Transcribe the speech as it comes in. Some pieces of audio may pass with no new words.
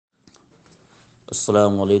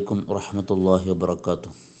السلام عليكم ورحمة الله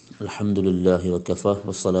وبركاته. الحمد لله وكفى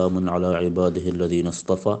والسلام على عباده الذين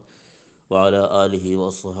اصطفى وعلى آله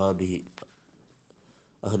وأصحابه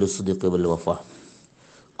أهل الصدق والوفاء.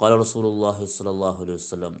 قال رسول الله صلى الله عليه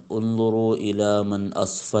وسلم انظروا إلى من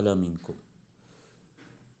أسفل منكم.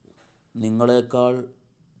 നിങ്ങളെക്കാൾ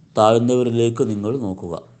താഴ്ന്നവരിലേക്ക് നിങ്ങൾ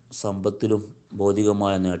നോക്കുക. സമ്പത്തിലും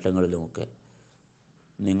ഭൗതികമായ നേട്ടങ്ങളിലുമൊക്കെ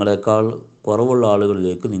നിങ്ങളെക്കാൾ കുറവുള്ള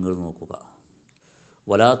ആളുകളിലേക്ക് നിങ്ങൾ നോക്കുക.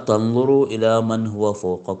 വലാ തൻളുറു ഇലാ മൻ ഹുവ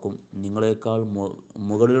ഫൗഖക്കും. നിങ്ങളെക്കാൾ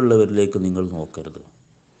മുകളിലുള്ളവരിലേക്ക് നിങ്ങൾ നോക്കരുത്.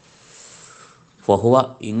 ഫഹുവ,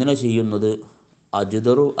 ഇങ്ങനെ ചെയ്യുന്നത്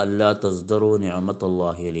അജ്ദറു അല്ലാ തസ്ദറു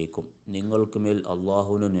നിഅമത്തല്ലാഹി അലൈക്കും. നിങ്ങൾക്ക് മേൽ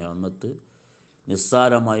അള്ളാഹുവിൻ്റെ നിഅമത്ത്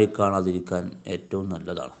നിസ്സാരമായി കാണാതിരിക്കാൻ ഏറ്റവും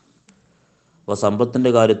നല്ലതാണ്. അപ്പോൾ സമ്പത്തിൻ്റെ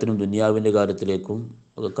കാര്യത്തിലും ദുനിയാവിൻ്റെ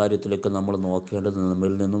കാര്യത്തിലേക്ക് നമ്മൾ നോക്കേണ്ടത്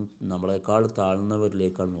നമ്മിൽ നിന്നും നമ്മളെക്കാൾ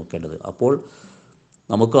താഴ്ന്നവരിലേക്കാണ് നോക്കേണ്ടത്. അപ്പോൾ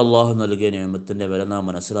നമുക്ക് അള്ളാഹു നൽകിയ നിഅമത്തിൻ്റെ വില നാം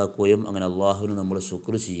മനസ്സിലാക്കുകയും അങ്ങനെ അള്ളാഹുവിന് നമ്മൾ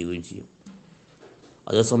ശുക്ർ ചെയ്യുകയും ചെയ്യും.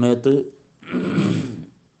 അതേസമയത്ത്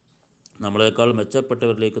നമ്മളെക്കാൾ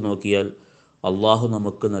മെച്ചപ്പെട്ടവരിലേക്ക് നോക്കിയാൽ അള്ളാഹു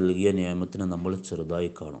നമുക്ക് നൽകിയ നിഅമത്തിനെ നമ്മൾ ചെറുതായി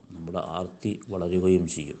കാണും, നമ്മുടെ ആർത്തി വളരുകയും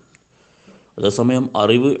ചെയ്യും. അതേസമയം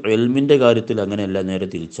ഇൽമിൻ്റെ കാര്യത്തിൽ അങ്ങനെയല്ല, നേരെ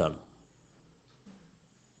തിരിച്ചാണ്.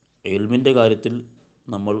 ഇൽമിൻ്റെ കാര്യത്തിൽ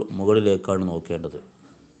നമ്മൾ മുകളിലേക്കാണ് നോക്കേണ്ടത്.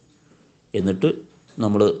 എന്നിട്ട്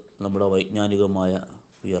നമ്മൾ നമ്മുടെ വൈജ്ഞാനികമായ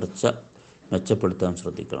ഉയർച്ച മെച്ചപ്പെടുത്താൻ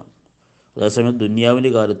ശ്രദ്ധിക്കണം. അതേസമയം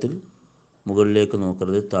ദുനിയാവിൻ്റെ കാര്യത്തിൽ മുകളിലേക്ക്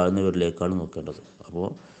നോക്കരുത്, താഴ്ന്നവരിലേക്കാണ് നോക്കേണ്ടത്. അപ്പോൾ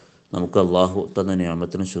നമുക്ക് അള്ളാഹു തന്ന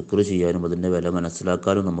നിഅമത്തിന് ശുക്ർ ചെയ്യാനും അതിൻ്റെ വില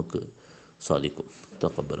മനസ്സിലാക്കാനും നമുക്ക് സാധിക്കും.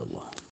 തഖബ്ബലല്ലാഹ്.